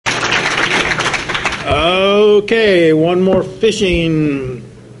Okay, one more fishing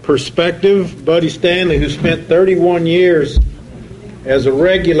perspective. Buddy Stanley, who spent 31 years as a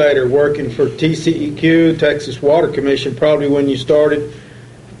regulator working for TCEQ, Texas Water Commission, probably when you started,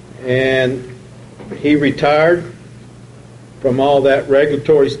 and he retired from all that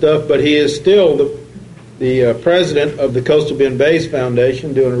regulatory stuff, but he is still the president of the Coastal Bend Bays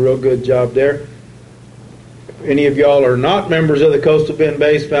Foundation, doing a real good job there. If any of y'all are not members of the Coastal Bend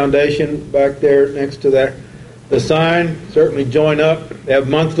Bays Foundation, back there next to the sign, certainly join up. They have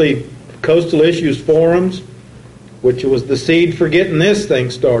monthly coastal issues forums, which was the seed for getting this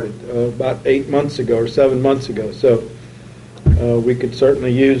thing started about 8 months ago or 7 months ago. So we could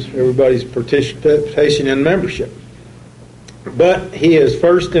certainly use everybody's participation and membership. But he is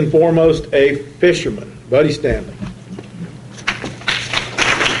first and foremost a fisherman. Buddy Stanley.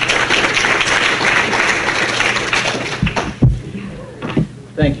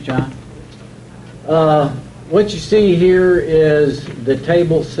 Thank you, John. What you see here is the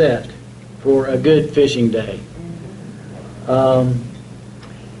table set for a good fishing day.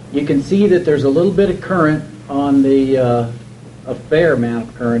 You can see that there's a little bit of current on a fair amount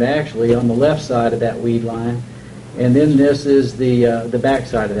of current actually on the left side of that weed line, and then this is the back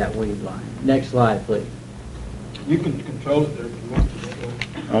side of that weed line. Next slide, please. You can control it there if you want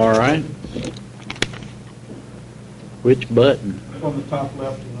to. All right. Which button? On the top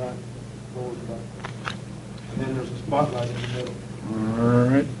left and right, forward and back. And then there's a spotlight in the middle. All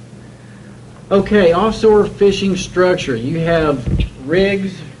right. Okay, offshore fishing structure. You have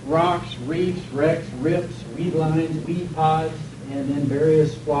rigs, rocks, reefs, wrecks, rips, weed lines, weed pods, and then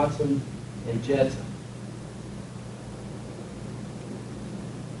various flotsam and jetsam.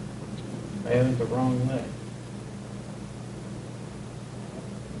 I went the wrong way.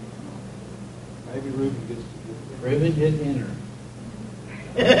 Maybe Ruben gets to do it. Ruben hit enter.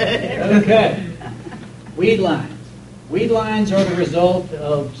 Okay. Weed lines. Weed lines are the result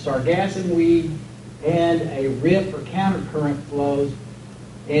of sargassum weed and a rip or countercurrent flows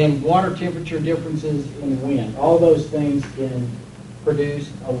and water temperature differences in wind. All those things can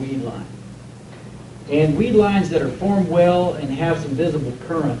produce a weed line. And weed lines that are formed well and have some visible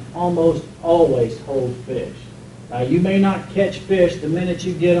current almost always hold fish. Now, you may not catch fish the minute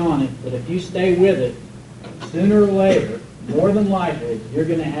you get on it, but if you stay with it, sooner or later, more than likely, you're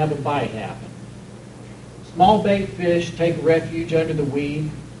going to have a bite happen. Small bait fish take refuge under the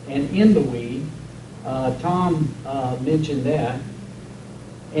weed and in the weed. Tom mentioned that.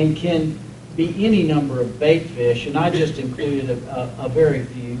 And can be any number of bait fish, and I just included a very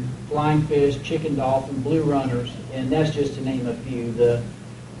few. Flying fish, chicken dolphin, blue runners, and that's just to name a few.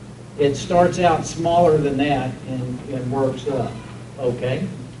 It starts out smaller than that and works up. Okay?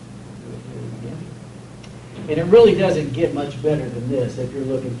 And it really doesn't get much better than this if you're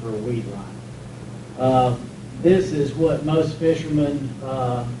looking for a weed line. This is what most fishermen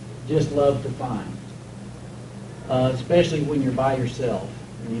just love to find, especially when you're by yourself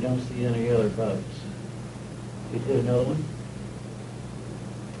and you don't see any other boats. You did another one?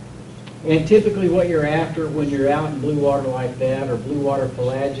 And typically what you're after when you're out in blue water like that are blue water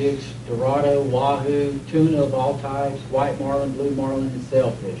pelagics, dorado, wahoo, tuna of all types, white marlin, blue marlin, and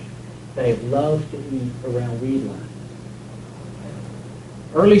sailfish. They love to eat around weed lines.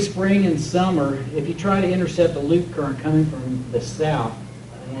 Early spring and summer, if you try to intercept a loop current coming from the south,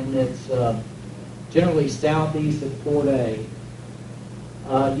 and it's generally southeast of Port A,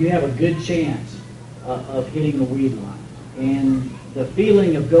 you have a good chance of hitting the weed line. And the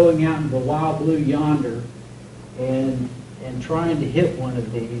feeling of going out into the wild blue yonder and trying to hit one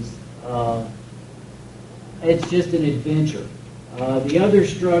of these, it's just an adventure. The other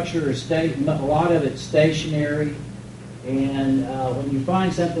structure is a lot of it's stationary, and when you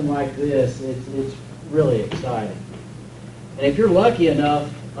find something like this, it's really exciting. And if you're lucky enough,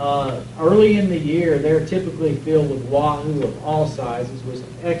 early in the year, they're typically filled with wahoo of all sizes, with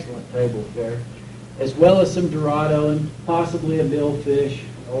an excellent table fare, as well as some dorado and possibly a billfish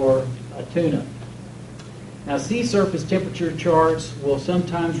or a tuna. Now, sea surface temperature charts will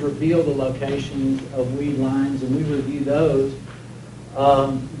sometimes reveal the locations of weed lines, and we review those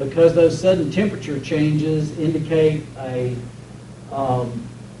because those sudden temperature changes indicate a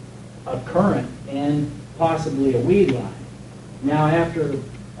current and possibly a weed line. Now, after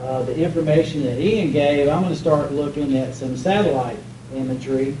the information that Ian gave, I'm going to start looking at some satellite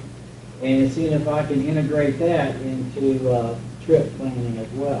imagery and seeing if I can integrate that into trip planning as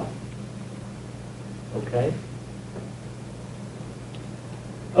well. Okay.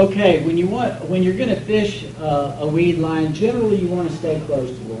 Okay, when you're going to fish a weed line, generally you want to stay close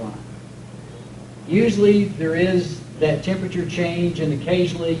to the line. Usually there is that temperature change, and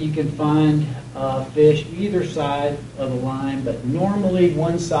occasionally you can find fish either side of the line, but normally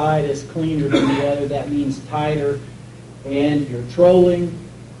one side is cleaner than the other. That means tighter, and you're trolling,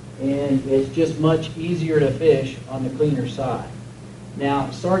 and it's just much easier to fish on the cleaner side. Now,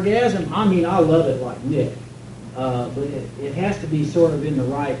 sargassum, I mean, I love it like Nick, but it has to be sort of in the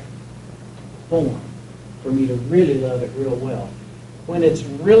right form for me to really love it real well. When it's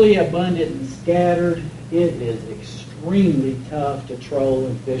really abundant and scattered, it is extremely tough to troll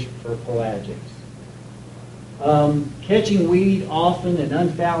and fish for pelagics. Catching weed often and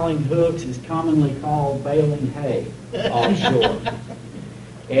unfouling hooks is commonly called baling hay offshore.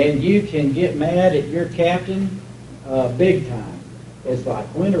 And you can get mad at your captain big time. It's like,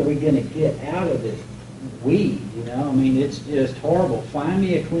 when are we going to get out of this weed? You know, I mean, it's just horrible. Find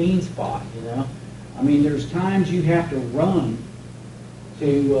me a clean spot, you know. I mean, there's times you have to run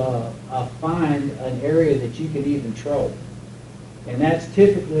to find an area that you can even troll. And that's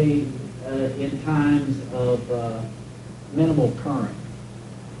typically in times of minimal current.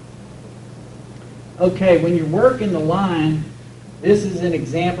 Okay, when you're working the line, this is an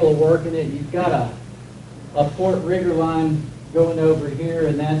example of working it. You've got a port rigger line going over here,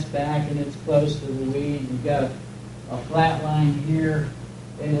 and that's back, and it's close to the weed. You've got a flat line here,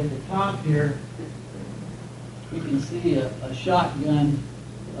 and at the top here, you can see a shotgun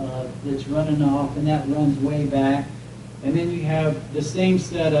that's running off, and that runs way back. And then you have the same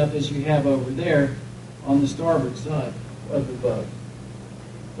setup as you have over there on the starboard side of the boat.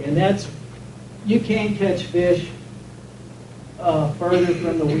 And that's, you can catch fish further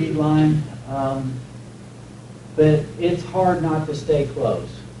from the weed line, but it's hard not to stay close.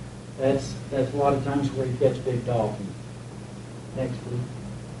 That's a lot of times where you catch big dolphins. Next, please.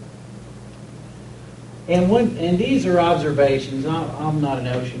 And these are observations. I'm not an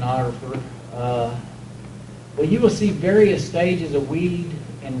oceanographer. But you will see various stages of weed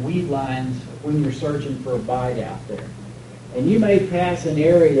and weed lines when you're searching for a bite out there. And you may pass an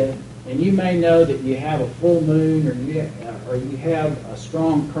area, and you may know that you have a full moon, or you have a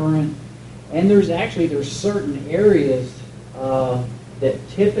strong current. And there's certain areas that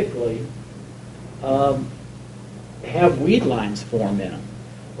typically have weed lines form in them.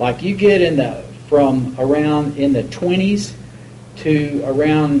 Like you get from around in the 20s to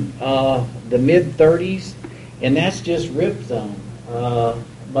around the mid-30s, and that's just rip zone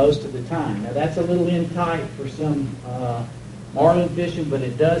most of the time. Now that's a little in tight for some marlin fishing, but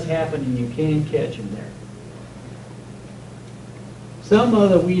it does happen, and you can catch them there. Some of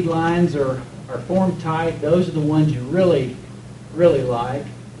the weed lines are formed tight. Those are the ones you really, really like,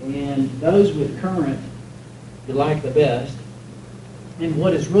 and those with current you like the best. And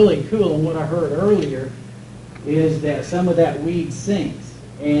what is really cool, and what I heard earlier, is that some of that weed sinks.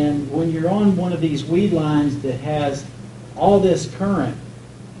 And when you're on one of these weed lines that has all this current,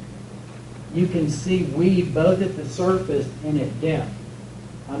 you can see weed both at the surface and at depth.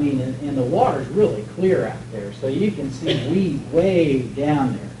 I mean, and the water's really clear out there, so you can see weed way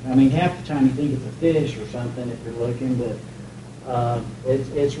down there. I mean, half the time you think it's a fish or something if you're looking, but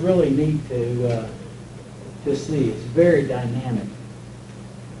it's really neat to see. It's very dynamic.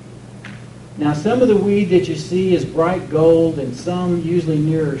 Now, some of the weed that you see is bright gold, and some, usually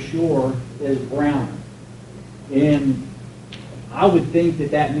nearer shore, is browner. And I would think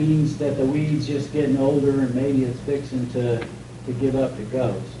that means that the weed's just getting older and maybe it's fixing to give up the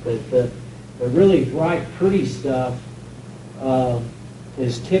ghost. But the really bright, pretty stuff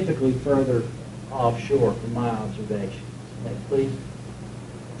is typically further offshore from my observations. Next, please.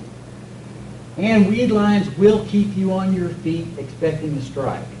 And weed lines will keep you on your feet expecting to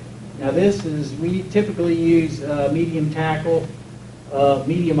strike. Now we typically use medium tackle,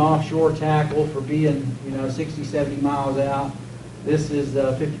 medium offshore tackle for being 60, 70 miles out. This is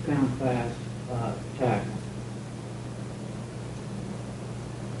 50-pound class tackle.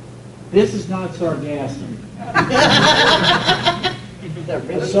 This is not sargassum.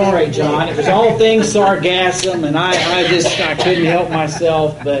 Sorry, John. It was all things sargassum, and I couldn't help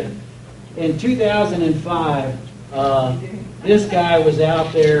myself. But in 2005, this guy was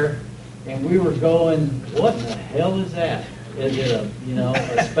out there, and we were going, what in the hell is that? Is it a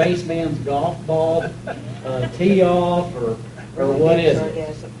spaceman's golf ball, tee off, or what is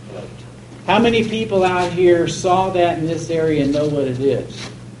it? How many people out here saw that in this area and know what it is?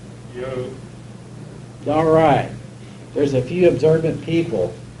 Yo. All right. There's a few observant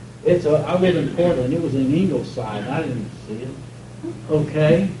people. I live in Portland. It was in Ingleside. I didn't see it.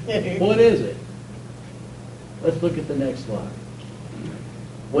 Okay. What is it? Let's look at the next slide.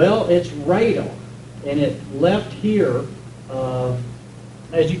 Well, it's radar, and it left here,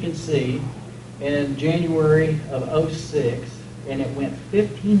 as you can see, in January of '06, and it went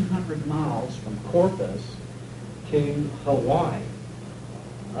 1,500 miles from Corpus to Hawaii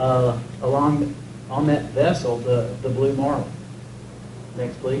on that vessel, the Blue Marlin.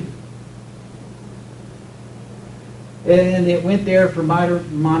 Next, please. And it went there for minor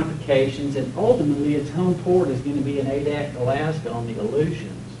modifications, and ultimately its home port is going to be in Adak, Alaska on the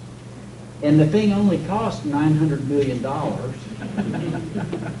Aleutians. And the thing only cost $900 million,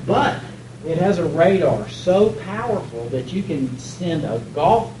 but it has a radar so powerful that you can send a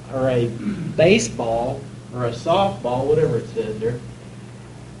golf or a baseball or a softball, whatever it says there,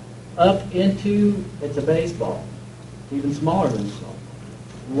 up into, it's a baseball, even smaller than a softball,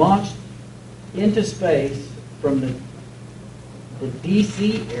 launched into space from the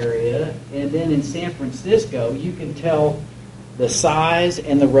D.C. area, and then in San Francisco, you can tell the size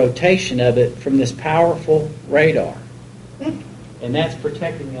and the rotation of it from this powerful radar. And that's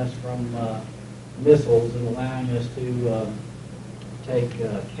protecting us from missiles and allowing us to take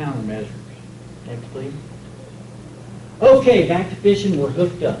countermeasures. Next, please. Okay, back to fishing. We're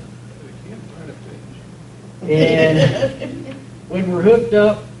hooked up. And when we're hooked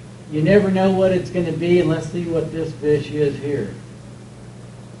up, you never know what it's going to be, and let's see what this fish is here.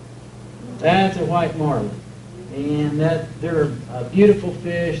 That's a white marlin. And they're a beautiful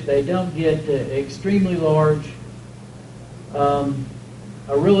fish. They don't get extremely large. A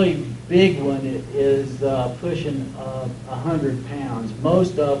really big one is pushing 100 pounds.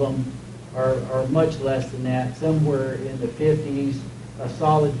 Most of them are much less than that, somewhere in the 50s, a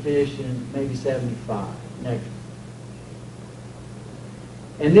solid fish, and maybe 75. Next.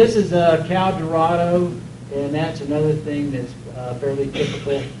 And this is a cow dorado, and that's another thing that's fairly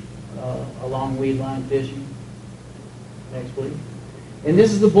typical along weed line fishing. Next, please. And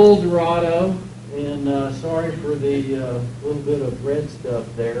this is the bull dorado, and sorry for the little bit of red stuff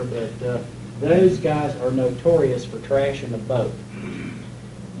there, but those guys are notorious for trashing a boat.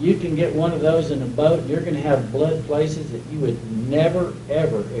 You can get one of those in a boat, and you're going to have blood places that you would never,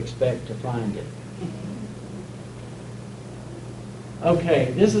 ever expect to find it.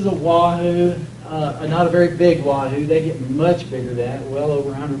 Okay, this is a wahoo, not a very big wahoo. They get much bigger than that, well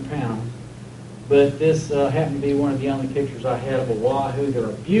over 100 pounds. But this happened to be one of the only pictures I had of a wahoo. They're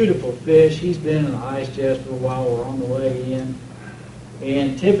a beautiful fish. He's been in the ice chest for a while. We're on the way in.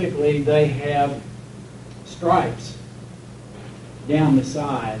 And typically they have stripes down the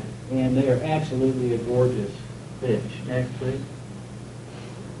side, and they are absolutely a gorgeous fish. Next, please.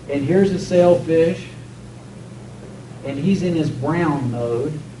 And here's a sailfish, and he's in his brown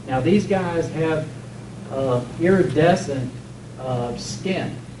mode. Now these guys have iridescent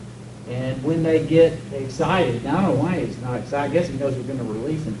skin, and when they get excited, now I don't know why he's not excited, I guess he knows we're going to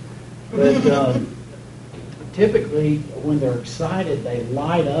release him, but typically when they're excited they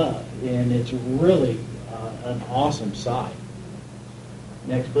light up, and it's really an awesome sight.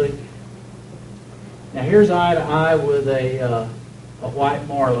 Next, please. Now here's eye to eye with a white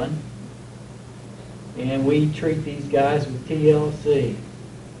marlin, and we treat these guys with TLC.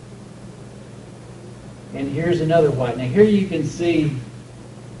 And here's another white. Now here you can see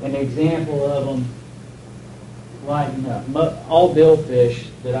an example of them lighting up. All billfish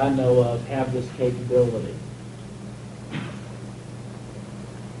that I know of have this capability.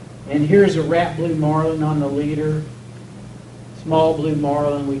 And here's a rat blue marlin on the leader. Small blue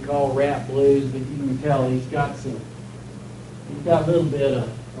marlin we call rat blues, but you can tell he's got a little bit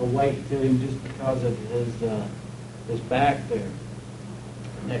of weight to him just because of his back there.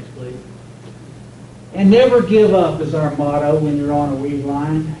 Next, please. And never give up is our motto when you're on a weed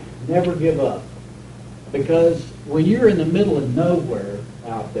line. Never give up. Because when you're in the middle of nowhere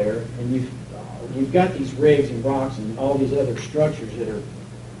out there, and you've got these rigs and rocks and all these other structures that are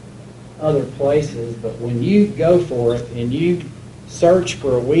other places, but when you go for it and you search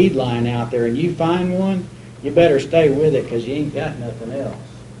for a weed line out there and you find one, you better stay with it because you ain't got nothing else.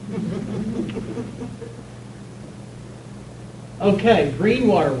 Okay, green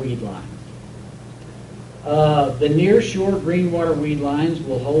water weed lines. The near-shore green water weed lines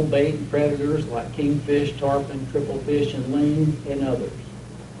will hold bait and predators like kingfish, tarpon, triplefish, and ling, and others.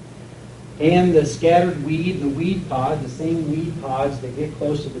 And the scattered weed, the weed pods, the same weed pods that get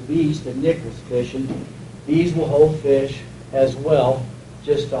close to the beach that Nick was fishing, these will hold fish as well,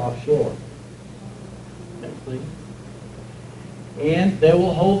 just offshore. Next, please. And they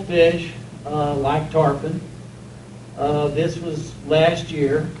will hold fish like tarpon. This was last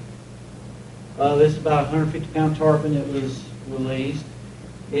year. This is about a 150-pound tarpon that was released.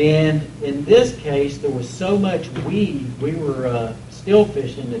 And in this case, there was so much weed, we were still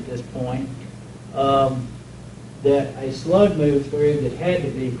fishing at this point, that a slug moved through that had to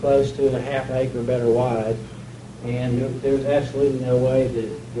be close to a half acre better wide, and there's absolutely no way that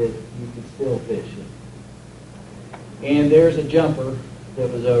you could still fish it. And there's a jumper that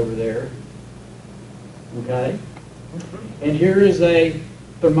was over there. Okay? And here is a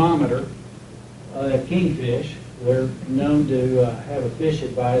thermometer, kingfish. They're known to have a fish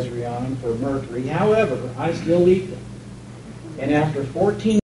advisory on them for mercury. However, I still eat them. And after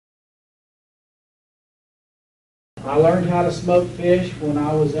 14 I learned how to smoke fish when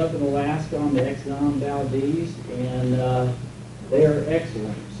I was up in Alaska on the Exxon Valdez, and they are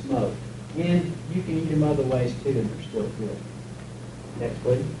excellent smoked. And you can eat them other ways too, and they're still good. Next,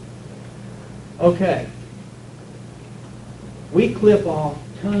 please. Okay. We clip off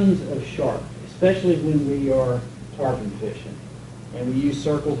tons of shark, especially when we are tarpon fishing. And we use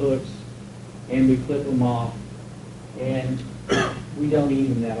circle hooks, and we clip them off, and we don't eat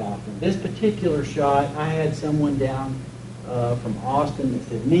them that often. This particular shot, I had someone down from Austin that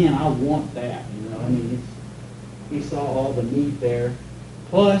said, "Man, I want that." You know, I mean, he saw all the meat there.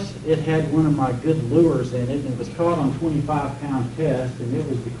 Plus, it had one of my good lures in it, and it was caught on 25-pound test, and it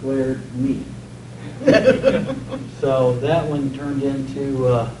was declared meat. So that one turned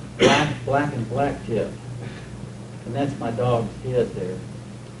into black and black tip, and that's my dog's head there.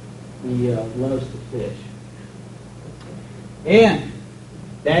 He loves to fish. And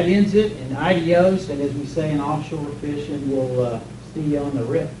that ends it, and adios, and as we say in offshore fishing, we'll see you on the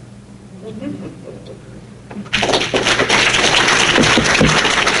rip.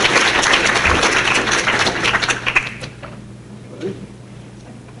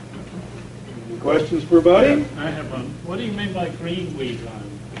 Any questions for Buddy? I have one. What do you mean by green weed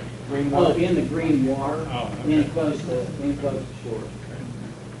line? Green water, in the green water, Oh, okay. in close to shore.